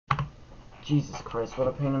Jesus Christ, what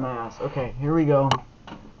a pain in my ass. Okay, here we go.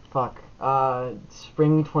 Fuck.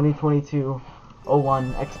 Spring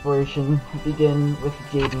 2022-01 exploration. Begin with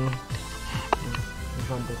Jayden.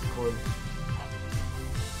 He's on Discord.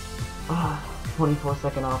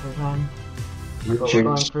 24-second offer time. But we're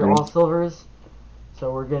going for all silvers,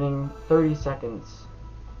 so we're getting 30 seconds.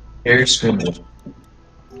 Here's screen.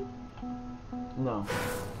 No.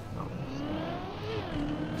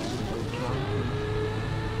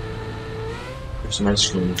 Here's my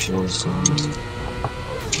screen. If you want to see this.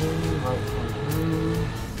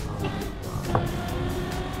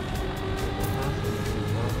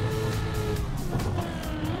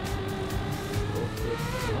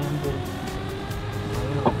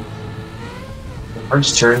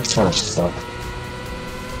 First turn kind of suck.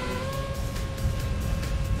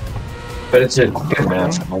 But it's a good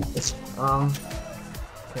map. I like this.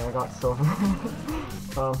 Okay, I got silver.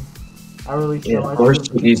 I really feel of course,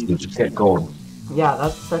 it's easy. Just get gold. Yeah,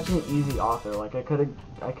 that's such an easy author. Like I could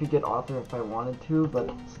get author if I wanted to, but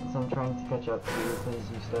since I'm trying to catch up to you because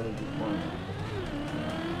you started before me.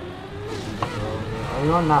 So, are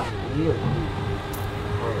you on map 3 or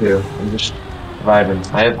 2? Yeah, I'm just vibing.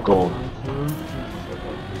 I have gold. 1, 2, Jesus,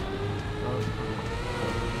 okay.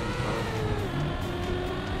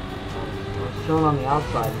 I was chilling on the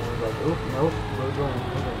outside and I was like, oop, nope, we're going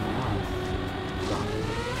now.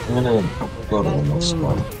 I'm gonna go to the next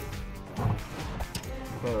spot.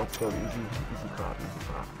 Okay, let's go. Easy crap.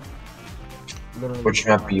 Literally. Which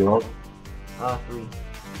map are you on? 3.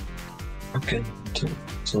 Okay, 2.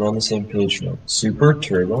 So we're on the same page now. Super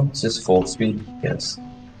turbo. Is this full speed? Yes.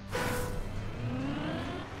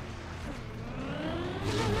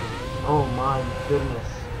 Oh my goodness.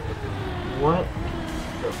 What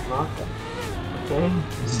the fuck? Okay.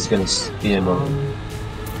 This is gonna be annoying.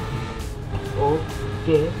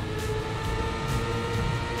 Okay.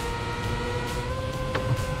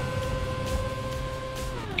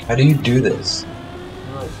 How do you do this?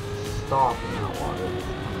 You like stop in that water.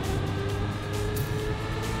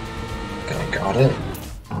 Okay, I got it.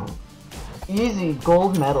 Easy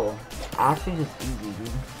gold medal. Actually, just easy,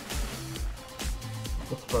 dude.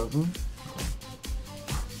 It's frozen.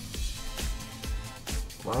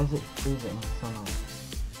 Why is it freezing so much?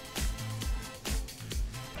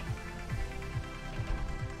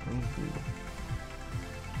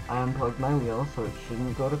 I unplugged my wheel, so it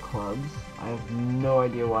shouldn't go to clubs. I have no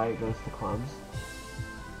idea why it goes to clubs.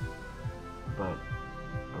 But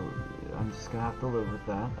I'm just gonna have to live with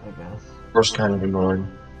that, I guess. First kind of annoying.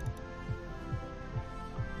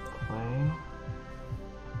 Play.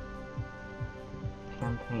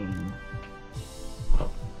 Campaign.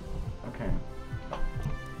 Okay.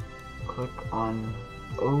 Click on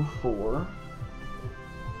 04.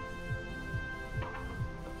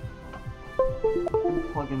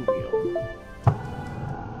 Plug in wheel.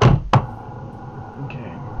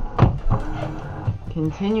 Okay.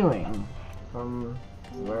 Continuing from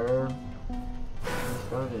where we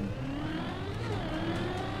started.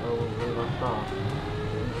 Where we left off.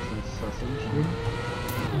 Some sausage here.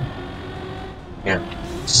 Yeah,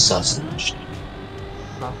 sausage.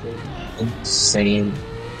 Sausage. Insane.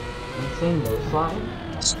 Insane no slide?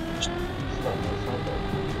 Sausage.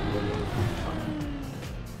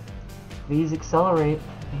 Please accelerate.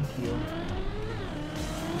 Thank you.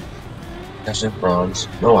 That's in bronze.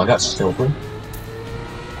 No, I got silver.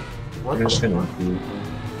 What I'm just gonna do.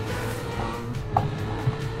 I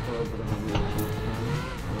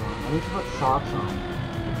need to put socks on.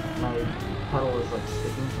 My pedal is like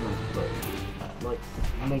sticking to my foot. Like,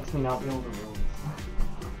 makes me not be able to roll.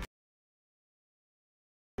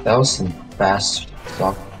 That was some fast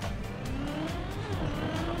sock.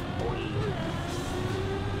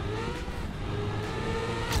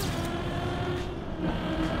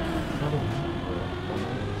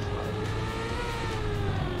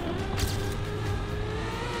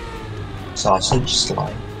 Sausage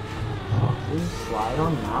slide. Sausage slide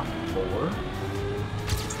on map 4?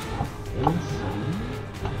 Insane.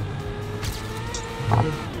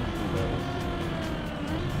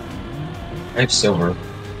 I have silver.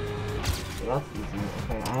 Yeah, that's easy.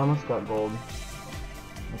 Okay, I almost got gold.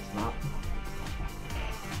 It's not.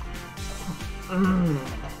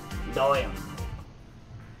 Damn.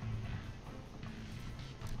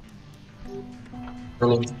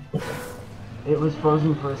 Really? It was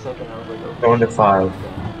frozen for a second. I was like, okay. Going to 5. Okay.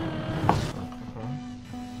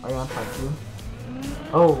 Are you on 5 too?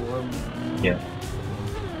 Oh, Yeah.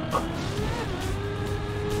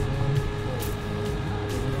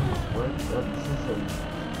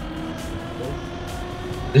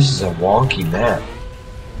 This is a wonky map.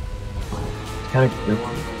 It's kind of creepy.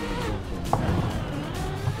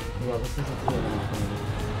 Yeah, this is a TNA thing.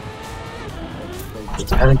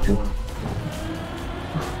 It's kind of goofy.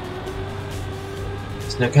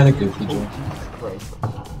 It's not kind of goofy, Joe. Jesus Christ.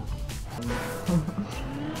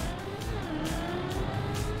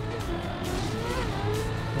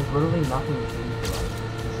 There's literally nothing to do for us.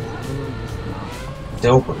 This is literally just a map.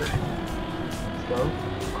 Doper. Let's go.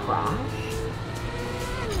 Crash.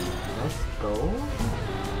 Let's go.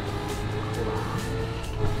 Crash.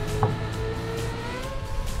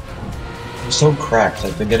 I'm so cracked.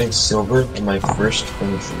 I've been getting silver in my first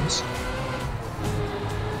finishes.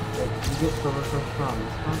 Wait, you get silver first round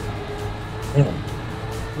this time? Yeah.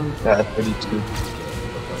 Yeah, 32.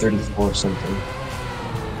 34 something.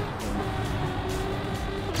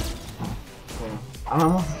 Okay. I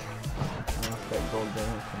almost got gold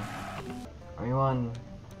there. Okay. Are you on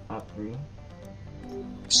app 3?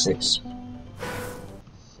 6.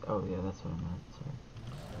 Oh yeah, that's what I meant. Sorry.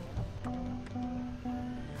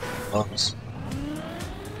 Bucks.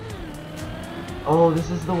 Oh, this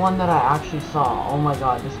is the one that I actually saw. Oh my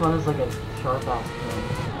god, this one is like a sharp ass thing.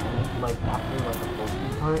 And it's like after like a full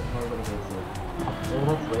speed part, and everybody hates it. Maybe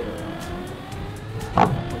that's later.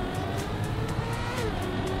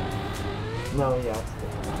 No, yeah, it's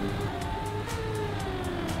different.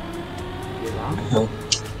 You're down?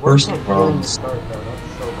 First round. bronze. Start though,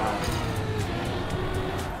 that's so bad.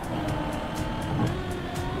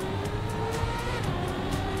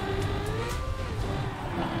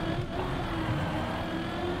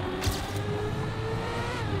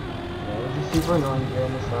 Super annoying gear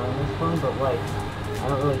in the start on this one, but like, I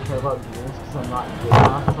don't really care about gears because I'm not good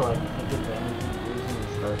enough to like take advantage of gears in the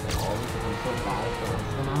start at all because I'm so bad at the rest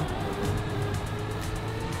of the map.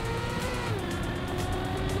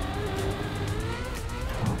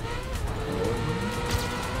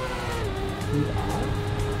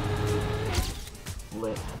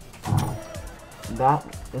 Lit. That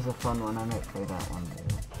is a fun one, I might play that one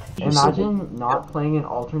later. Imagine not playing an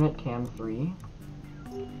alternate cam 3.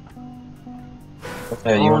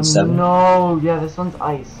 Okay, you want 7? No, yeah, this one's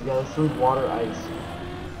ice. Yeah, this one's water ice.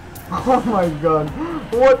 Oh my god.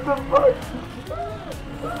 What the fuck?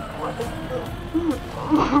 What is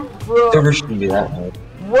this? Bro. Never shouldn't be that hard.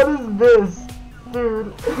 What is this?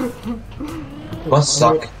 Dude. Must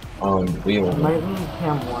suck on wheel. I might need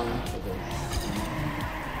cam 1 for this.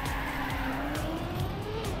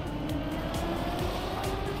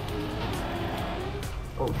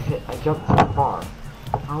 Oh shit, I jumped too far.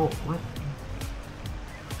 How? What?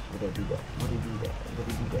 What did I do that? What did I do that? What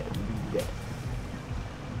did I do that? What did I do that?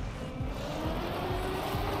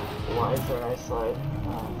 Why is there ice slide?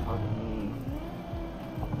 Oh, fuck me.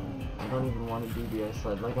 I don't even want to do the ice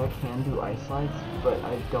slide. Like, I can do ice slides, but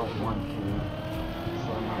I don't want to.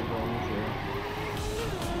 So I'm not going to.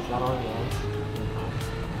 Is that all he has?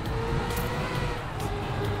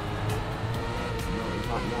 No, he's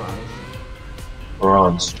got more ice.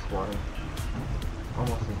 Bronze. Water.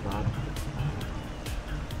 Almost as bad.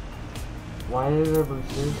 Why are there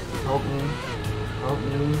boosters? Help me. Help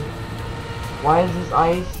me. Why is this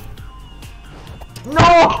ice?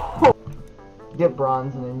 No! Get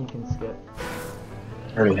bronze and then you can skip.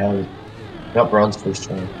 I already have it. Got bronze first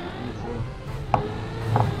try. Me too.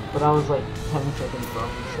 But I was like 10 seconds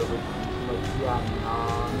off the silver. Like, yeah,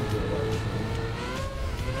 nah, I'm good actually.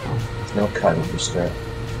 There's no cut in your strat. I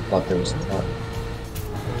thought there was a cut.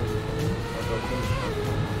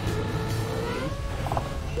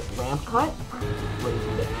 Ramp cut? What did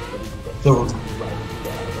you get? What did you get? So,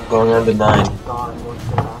 going on to 9. God, what's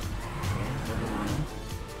the back?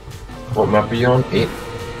 What map are you on? 8?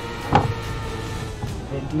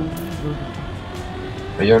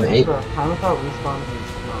 Are you on 8? Time without respawns is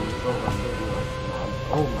so like,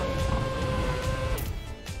 oh my god.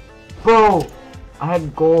 Bro! I had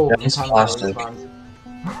gold. That is time without plastic. respawns.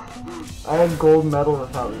 I had gold medal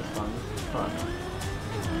without respawns. Fuck.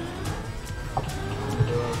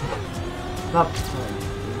 Stop.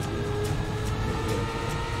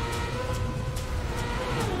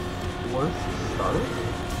 Worst start?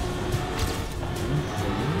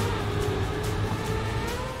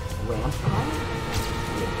 Ramp cut?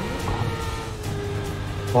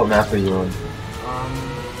 What map are you on? This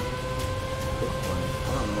one. I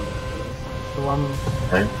don't know what it is. It's the one.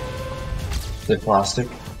 9? Is it plastic?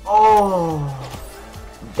 Oh!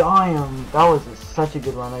 Damn! That was such a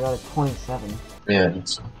good run. I got a 27. Yeah,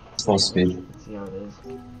 it's full speed. Let's see how it is.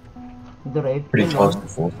 The right. Pretty close to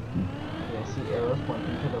full speed. Okay, I see arrows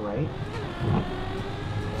pointing to the right.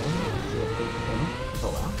 Okay, I see a big finish to the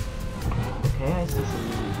left. Okay, I see some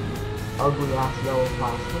ugly ass yellow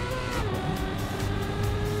plastic.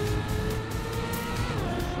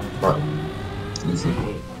 But easy. 8,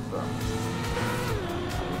 bro.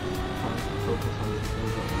 focus on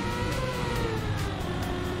things at once.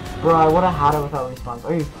 Bro, I would have had it without response.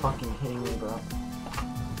 Are you fucking kidding me, bro?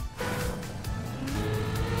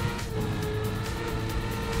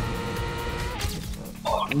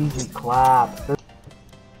 Easy clap.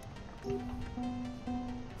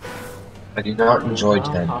 I do not enjoy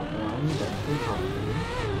 10. Top one, that's the top three.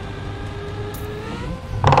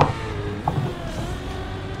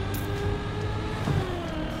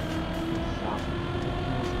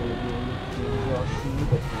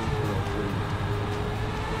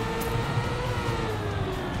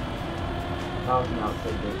 That was an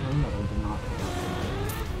outside version that I did not put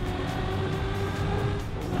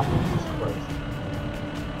out. Jesus Christ.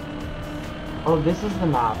 Oh, this is the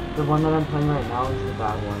map. The one that I'm playing right now is the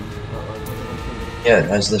bad one. But, like, Yeah, it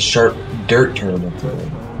has the sharp dirt tournament.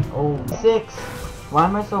 Oh, 6! Why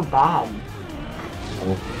am I so bad?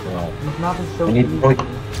 Oh god. This map is so I need easy. point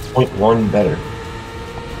one better.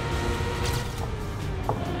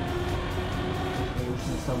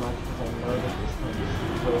 So much because I know that this thing is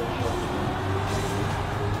way short.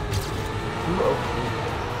 Too open.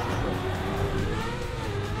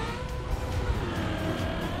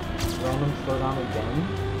 Random slowdown again.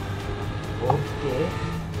 Okay.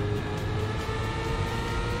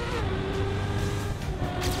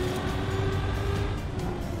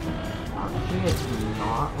 Actually, it's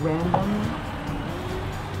not random.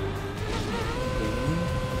 Game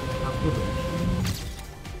calculation.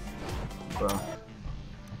 Bro.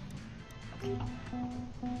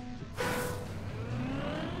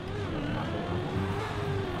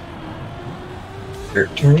 Dirt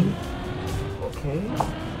turn? Okay.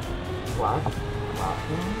 Black.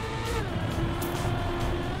 Platform.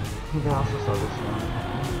 I think I also saw this one.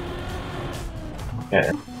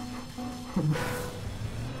 Yeah.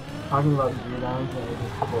 Talking about gear downs and I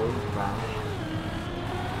just totally crashed.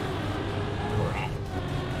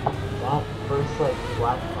 That first like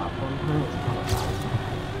black platform turn is kind of fast.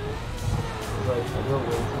 It's like I go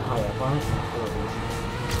way too high up on it and I feel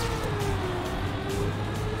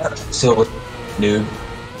racing. So, noob.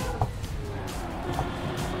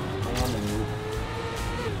 I am a noob.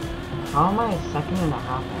 How am I a second and a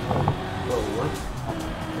half ahead? Bro, what?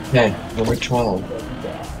 Okay, number 12.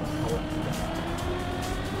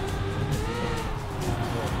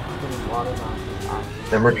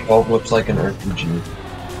 Number 12 looks like an RPG.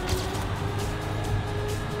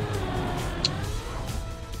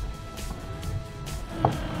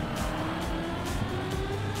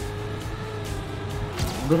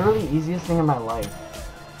 Literally easiest thing in my life.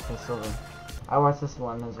 Okay, silver. I watched this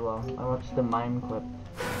one as well. I watched the mime clip.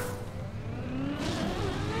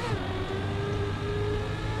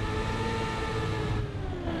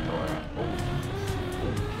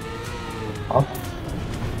 Huh?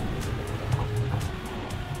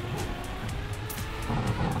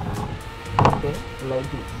 Okay,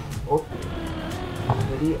 like this. Oh,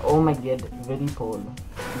 very. Oh my god, very cold.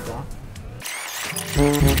 Yeah.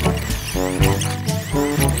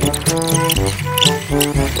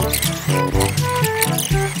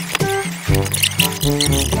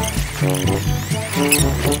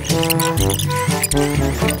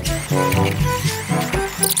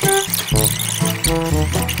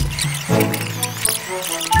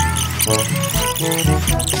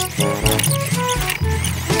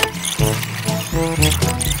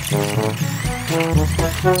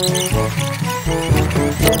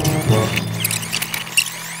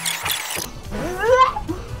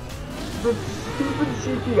 The stupid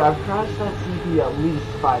CP, I've crashed that CP at least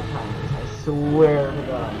 5 times, I swear to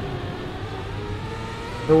god.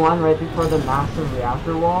 The one right before the massive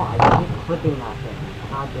reactor wall, I keep clipping that thing.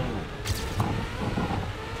 God damn it.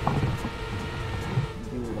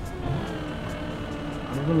 Dude. I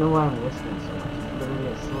don't even know why I'm risking so much. It's literally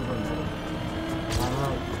a silver medal. And I'm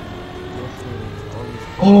like, risking all these...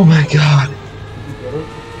 Oh my god! Did you get it?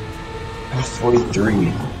 I have 43.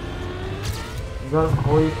 You got a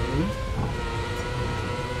 43?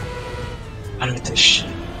 I don't get this shit.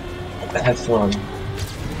 Have fun.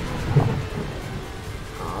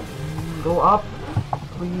 God. Go up!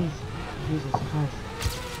 Please. Jesus Christ.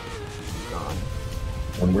 God.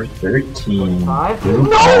 Number 13. 5? Blue No!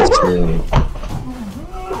 Castle.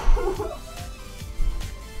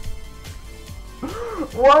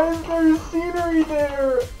 Why is there scenery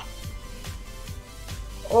there?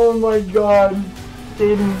 Oh my god.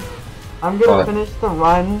 Jayden, I'm gonna What? finish the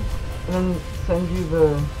run and then send you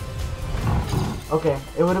the... Okay,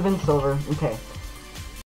 it would have been silver. Okay.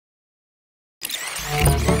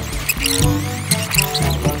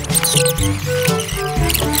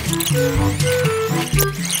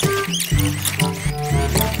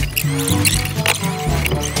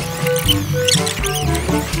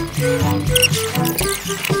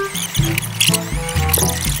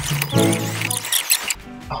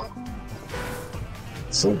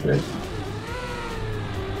 so good.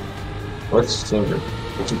 What's so good?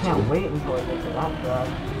 What's I it can't do? wait until I get to that drag.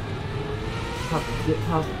 Just have to get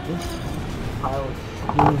past this pile of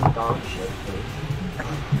steaming dog shit first.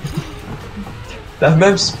 That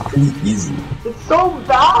map's pretty easy. It's so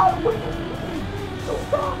bad! What are you doing? It's so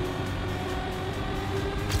bad!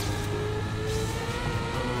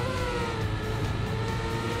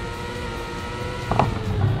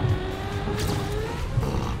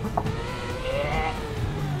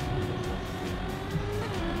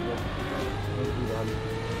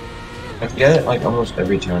 I get it like almost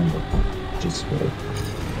every time, but just good.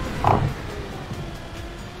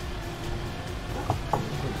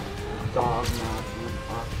 Dog now, dude.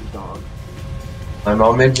 Actually, dog. My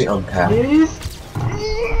mom made me unpack. Please?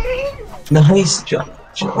 Nice job,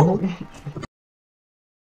 Joe.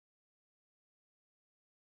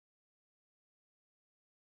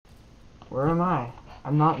 Where am I?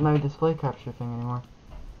 I'm not in my display capture thing anymore.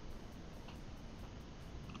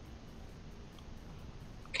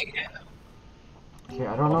 Okay,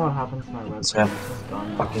 I don't know what happened to my website. It's just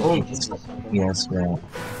gone now. Fucking Oh, hate Jesus. this Okay. yes, man.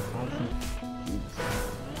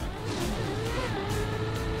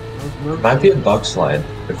 It might be a bug slide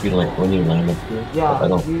if you like when you land up here. Yeah, I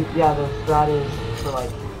don't. yeah, the strat is for like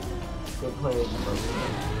good players and bug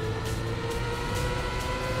players.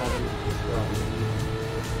 That is the strat.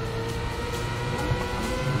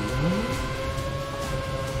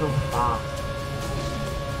 So fast.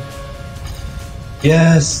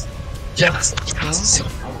 Yes. Yes. Yes.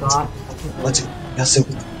 I got. Let's go. Yes.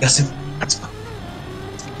 Yes. Let's go.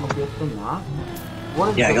 Did you get the map? What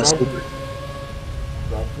is Yeah, I the got red super. boost?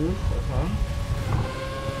 Red boost, okay.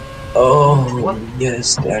 Oh What?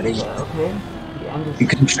 yes, Daddy. Yeah, okay. The end is. You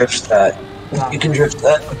can drift that. Yeah. You can drift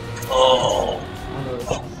that. Oh. I know it's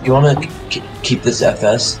so You wanna keep this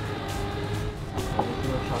FS? there's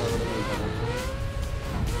no shot I would've made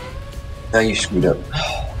that. Now you screwed up.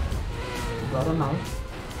 Red and knife.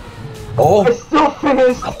 Oh. I still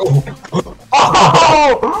finished! Oh.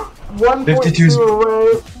 Oh! 1.2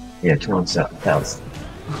 away! Yeah, 20,000.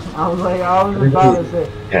 I was about to say.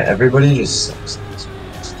 Yeah, everybody just sucks.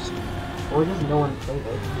 Or just no one played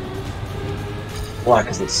it. Why?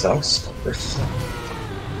 Because it sucks? It's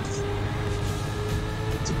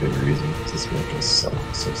a good reason. This game just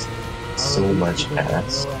sucks. So much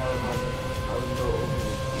ass.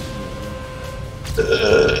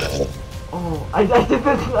 Oh, I did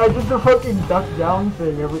the fucking duck down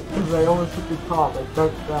thing because I almost hit the top. I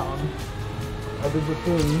ducked down. I did the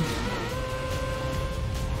thing.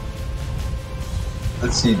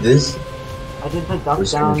 Let's see this. I did the duck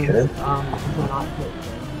Where's down your kid? to not hit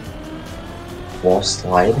thing. Wall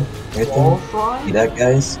slide. Right Wall there. slide? See that,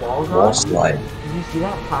 guys? Wall Wall slide? slide. Did you see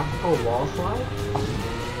that tactical wall slide?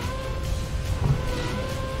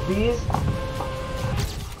 Please?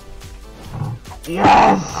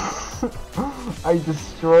 Yes! I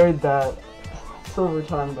destroyed that silver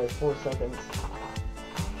time by 4 seconds.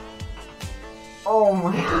 Oh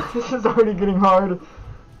my god, this is already getting hard.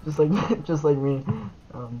 Just like me.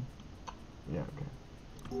 Yeah, okay.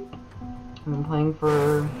 I've been playing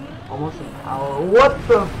for almost an hour. What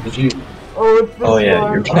the? Did you? Oh, it's this Oh yeah,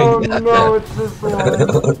 one. you're playing Oh that. no, it's this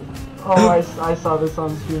one. Oh, I saw this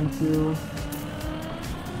on stream too.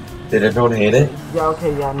 Did everyone hate it? Yeah,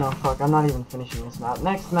 okay, yeah, no, fuck. I'm not even finishing this map.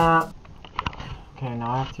 Next map. Okay,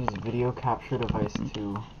 now I have to use video capture device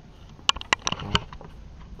 2. Okay,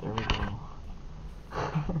 there we go.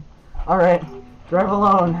 Alright, drive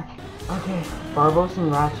alone. Okay, Barbos and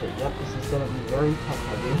Ratchet. Yep, this is gonna be very tech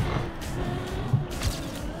heavy.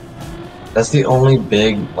 That's the only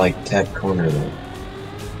big like tech corner though.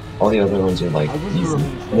 All the other ones are like I just easy.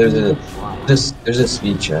 released it. There's a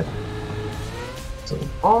speed check. So.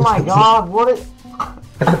 Oh my god, what is...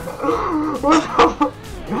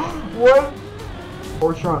 What?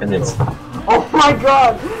 Or trunk. And it's. Oh my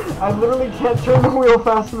god! I literally can't turn the wheel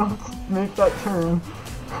fast enough to make that turn.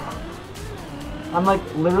 I'm like,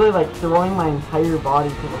 literally like throwing my entire body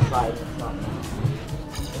to the side. It's not me.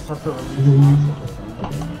 I just have to release the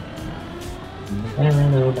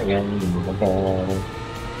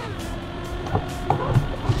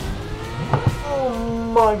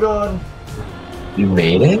Oh my god. You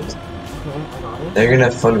made it? Okay, I got it. They're gonna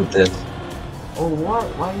have fun with this. Oh, what?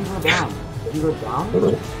 Why do you go down? You go down? Okay, there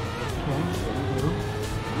you do.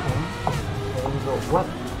 Okay. There you go. What?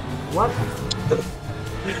 What?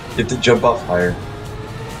 You have to jump off higher.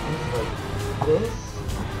 Like this?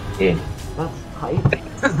 Yeah. That's tight.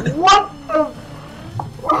 What the?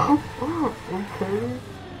 Okay.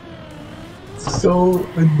 So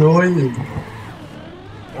annoying.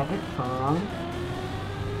 Epic turn.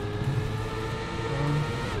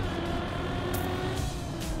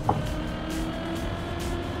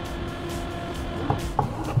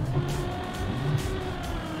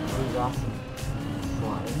 grassy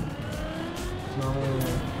slide. Normally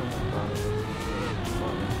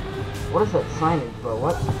what is that signage, bro?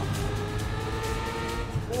 What?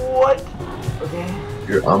 What? Okay.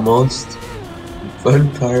 You're almost fun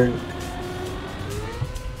part.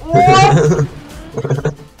 What?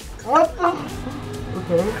 What the?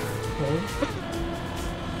 Okay.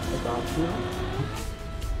 I got you.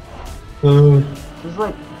 This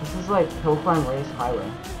is like Hill Climb Race Highway.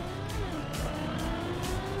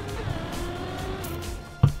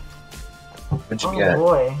 What'd you Oh get?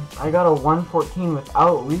 boy, I got a 114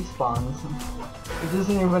 without respawns. This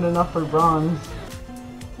isn't even enough for bronze.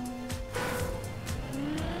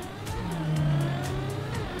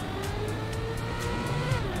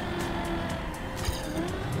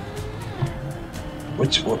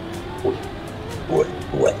 Which one? What?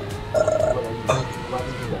 Why did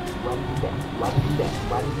you do that? Why did you do that? Why did you do that?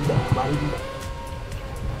 Why did you do that? Why did you do that?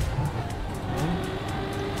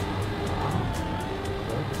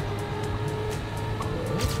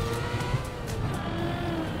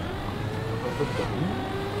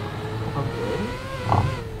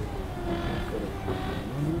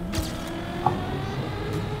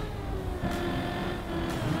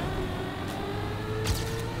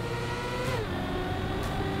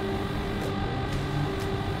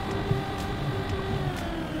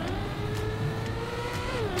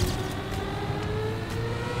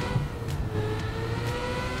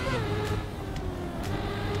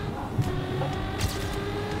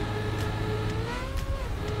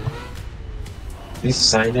 These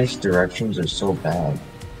signage directions are so bad.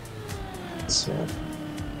 So.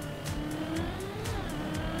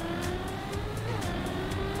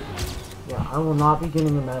 Yeah, I will not be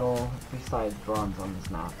getting a medal besides bronze on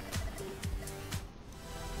this map.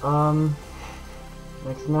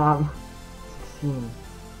 Next map,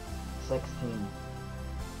 16.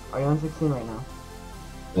 Are you on 16 right now?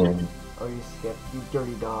 Yeah. Oh, you skipped, you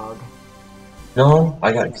dirty dog. No,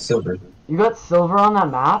 I got silver. You got silver on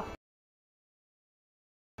that map?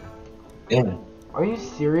 Yeah. Are you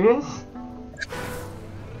serious?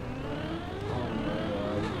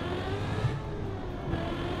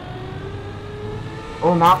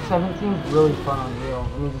 Oh, map 17 is really fun on Real.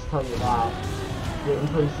 Let me just tell you that. Wait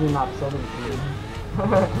until you see map 17.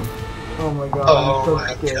 Oh my god, I'm so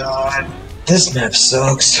scared. God. This map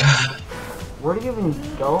sucks. Where do you even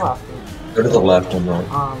go after? Go to the left and right.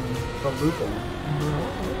 The looping.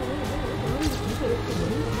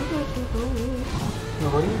 No,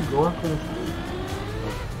 where do you go after this loop?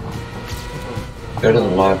 Go to the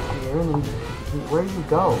left. Here, and then where do you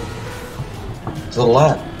go? To the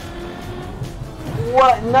left.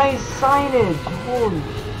 What nice signage! Holy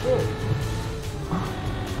shit!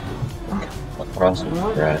 Across the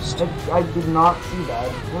What? grass. I did not see that.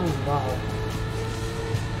 What is that?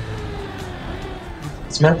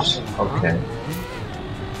 This map's okay.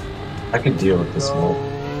 I could deal with this one. Okay.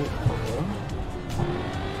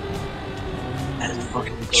 That is a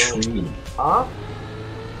fucking tree. Up.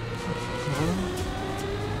 Okay.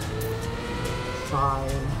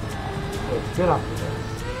 Side. Okay, it's good after this.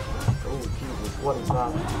 Oh Jesus, what is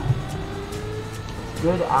that? It's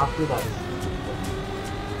good after that.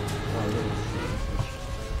 I didn't see it.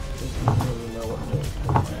 I didn't really know what it is.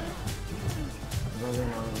 Really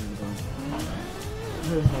know what I'm doing.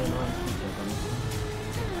 Here's my annoying feature,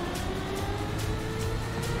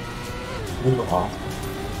 Move off.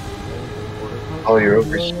 Oh, you're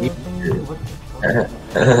overheating.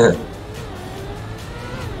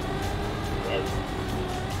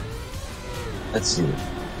 Let's see.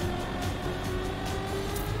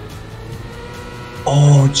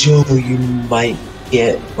 Oh, Joe, you might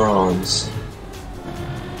get bronze.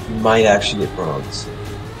 You might actually get bronze.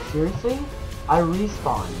 Seriously? I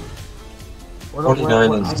respawned.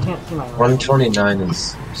 49 is. I can't see my 129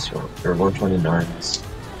 is. Or 129 is.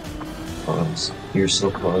 Bronze. You're so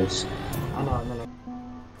close. I know, and then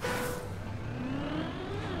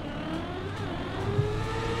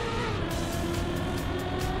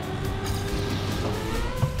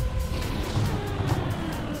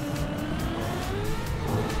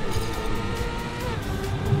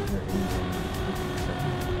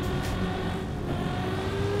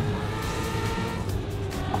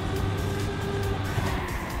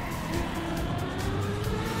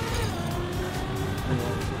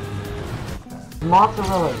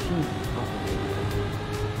mozzarella cheese.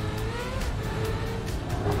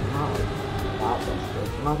 Not like that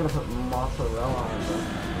desperate. I'm not gonna put mozzarella on it.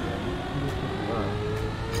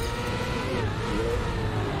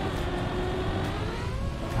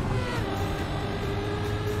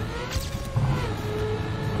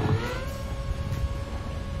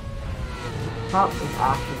 Top is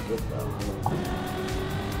actually good though.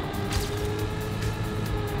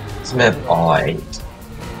 This map alright.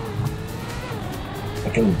 I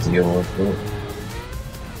can deal with it.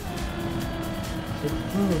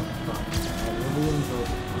 16 is fun. I really enjoy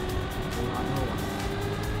this one. I'm not gonna lie.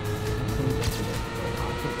 I've seen this today, but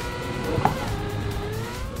I'll take it.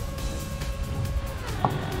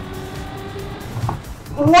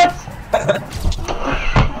 What?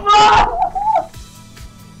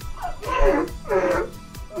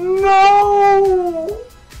 No!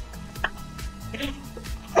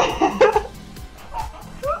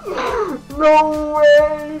 No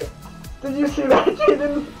way! Did you see that,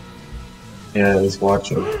 Jayden? Yeah, I was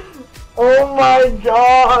watching. Oh my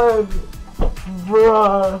god!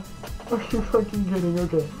 Bruh! Are you fucking kidding?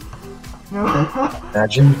 Okay. No.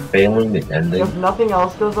 Imagine failing the ending. If nothing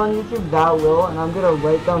else goes on YouTube, that will, and I'm gonna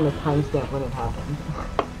write down the timestamp when it happened.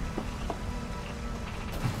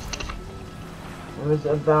 It was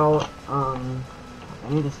about, I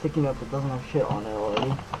need a sticky note that doesn't have shit on it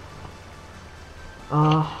already.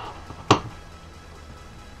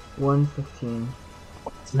 1:15.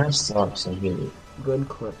 This map sucks, I hate it. Good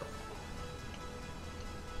clip.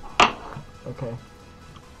 Okay.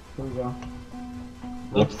 Here we go.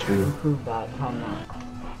 Let's improve that timeline.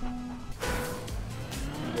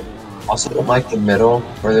 Also, don't like the middle,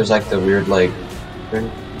 where there's like the weird, like,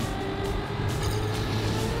 thing.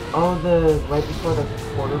 Oh, the right before the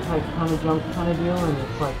quarter pipe kind of jump kind of deal, and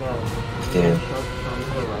it's like a Yeah. sharp turn to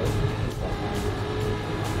the right.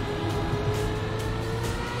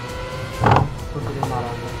 We're getting that out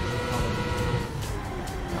there.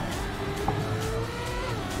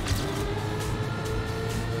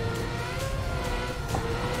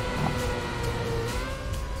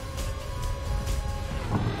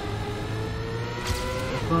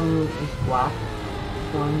 This one is black. This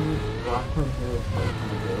one, black turn here is like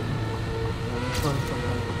kind of good. And this one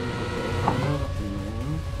sometimes seems a bit harder, that's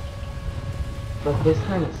annoying. But this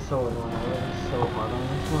turn is so annoying. I worked so hard on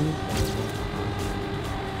this one.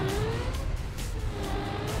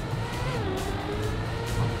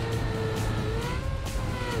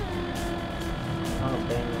 Oh,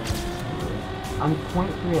 dang. I'm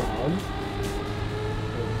 0.3 ahead.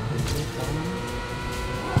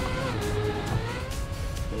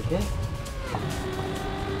 Take it.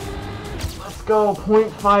 Let's go,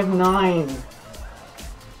 0.59.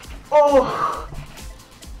 Oh!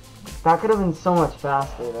 That could have been so much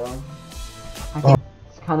faster, though.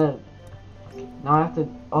 It's kind of... Now I have to...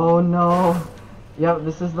 Oh, no. Yep,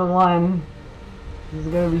 this is the one. This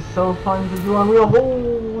is gonna be so fun to do on wheel.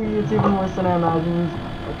 Holy, it's even worse than I imagined.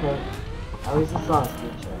 Okay. At least it's not a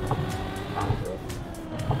speed check. Accurate.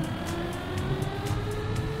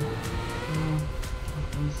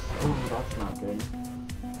 Oh, that's not good.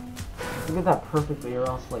 Look at that perfectly, or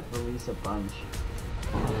else like release a bunch.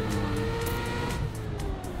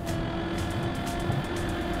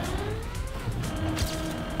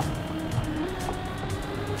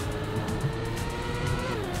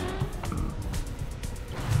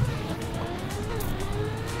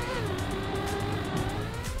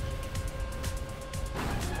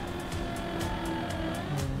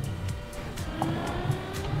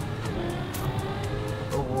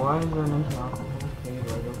 Why is there an alcohol cage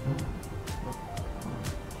right open?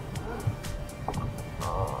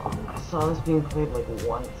 I saw this being played like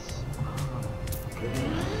once. Oh,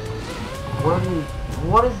 goodness.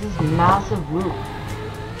 What is this massive loop?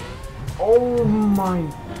 Oh my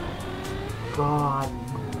god.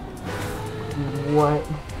 What?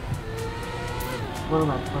 What am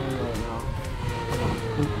I playing right now?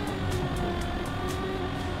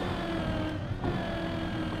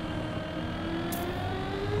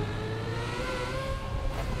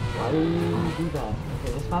 Why do you do that?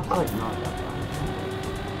 Okay, this map's like not that bad.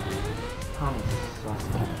 It's kind of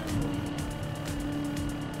suspect.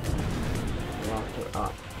 Reactor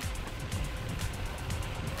up.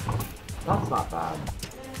 That's not bad.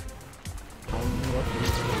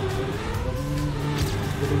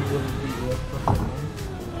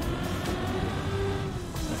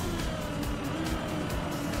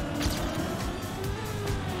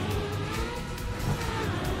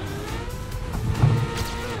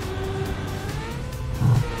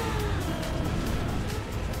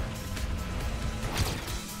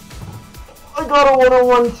 I got a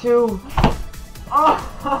 101 too!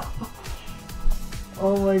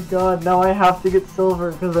 Oh my god, now I have to get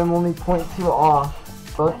silver because I'm only 0.2 off.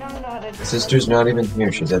 But I don't know how to do Sister's not even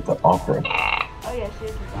here, she's at the opera. Oh yeah, she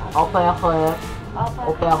is. I'll play for you. I'll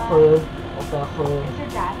play for you. I'll play for you. Is your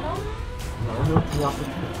dad home? No, he's off the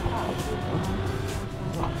trip.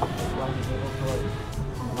 That's why he's able to like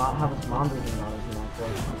not have his mom breathing on his neck.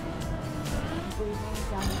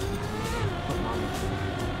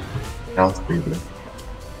 Mouth breathing.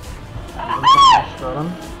 Scrotum.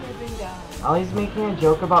 Breathing down. Ollie's making a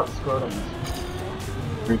joke about scrotums.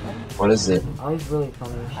 What is it? Ollie's really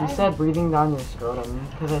funny. She said breathing down your scrotum,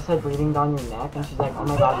 because I said breathing down your neck, and she's like, oh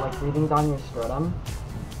my god, like breathing down your scrotum?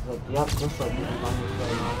 I was like, yep, just like breathing down your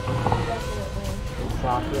scrotum. Definitely.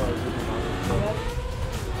 Exactly like breathing down your scrotum. Yep.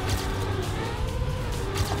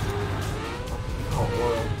 Oh,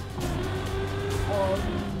 oral. Um,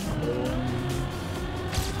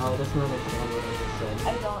 Oh, it doesn't understand what I just said. I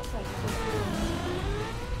don't technically.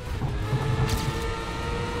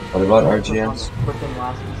 What about On RGMs? the frickin'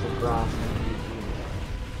 last piece of grass.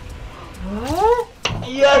 What?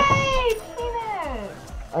 Yes! Yay! Penis!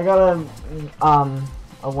 I got a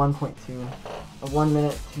 1.2. A 1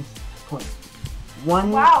 minute, 2.1.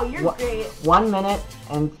 Wow, you're great. 1 minute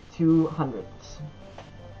and 2 hundredths.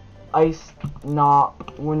 Ice,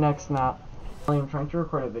 knock, next snap. I'm trying to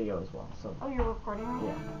record a video as well, so Oh, you're recording right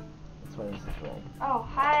yeah. now? That's why this is red. Oh,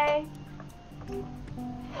 hi.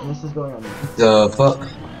 And this is going on YouTube. The fuck?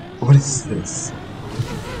 What is this?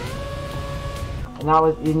 And that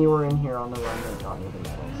was, and you were in here on the run that got me the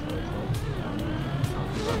medal, so it's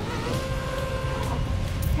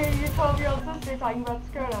like, Hear your 12-year-old sister talking about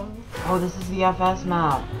scrotums. oh, this is the FS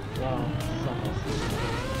map. Yeah, this is FS.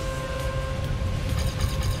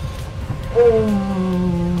 Oh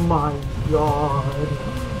my god.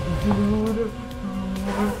 Dude.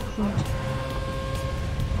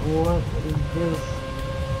 What is this?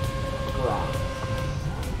 Grass.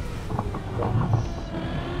 Grass.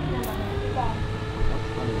 You're not gonna do that. That's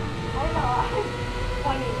funny. I know.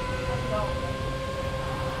 Funny.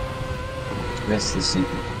 I Missed the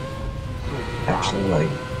secret. Actually,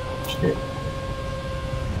 like, shit.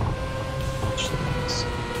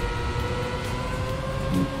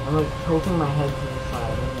 I'm like tilting my head to the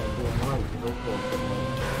side and like doing more like virtual thing.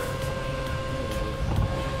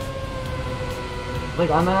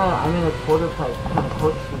 Like I'm in a quarter pipe kind of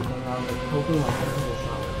corkscrew thing and I'm like tilting my head to the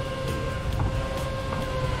side.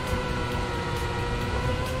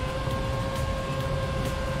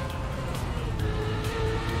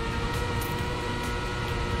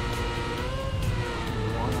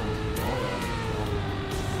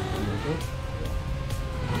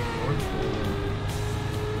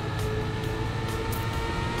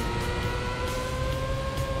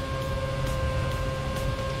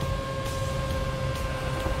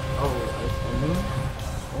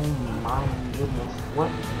 Oh my goodness, what?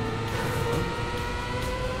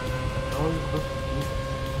 How are you supposed to do this?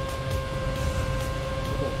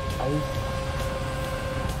 Look at ice.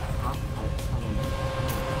 Hot pipe coming.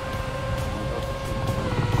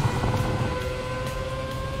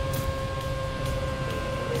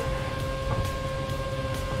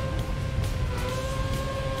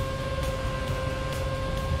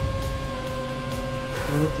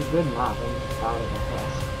 I mean, it's a good map, I'm just bad at the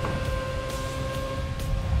test.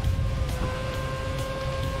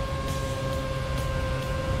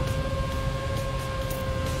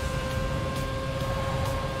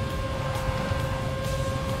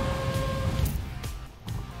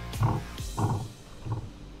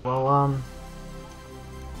 Well,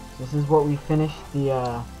 this is what we finished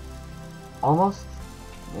the, almost,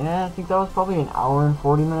 yeah, I think that was probably an hour and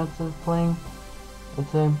 40 minutes of playing, I'd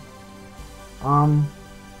say.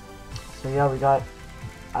 So yeah, we got,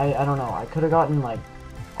 I don't know, I could have gotten, like,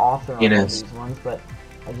 author on all these ones, but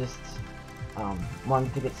I just,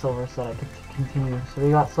 wanted to get silver so that I could continue. So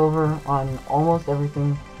we got silver on almost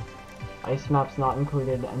everything, ice maps not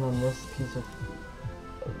included, and then this piece of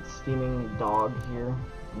steaming dog here.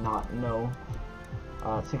 Not no.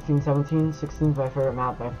 16, 17, 16 is my favorite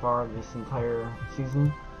map by far of this entire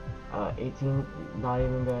season. 18, not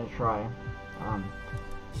even gonna try.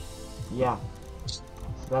 Yeah. So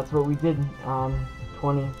that's what we did.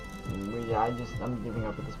 20. Yeah, I'm giving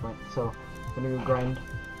up at this point. So I'm gonna go grind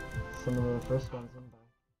some of the first ones.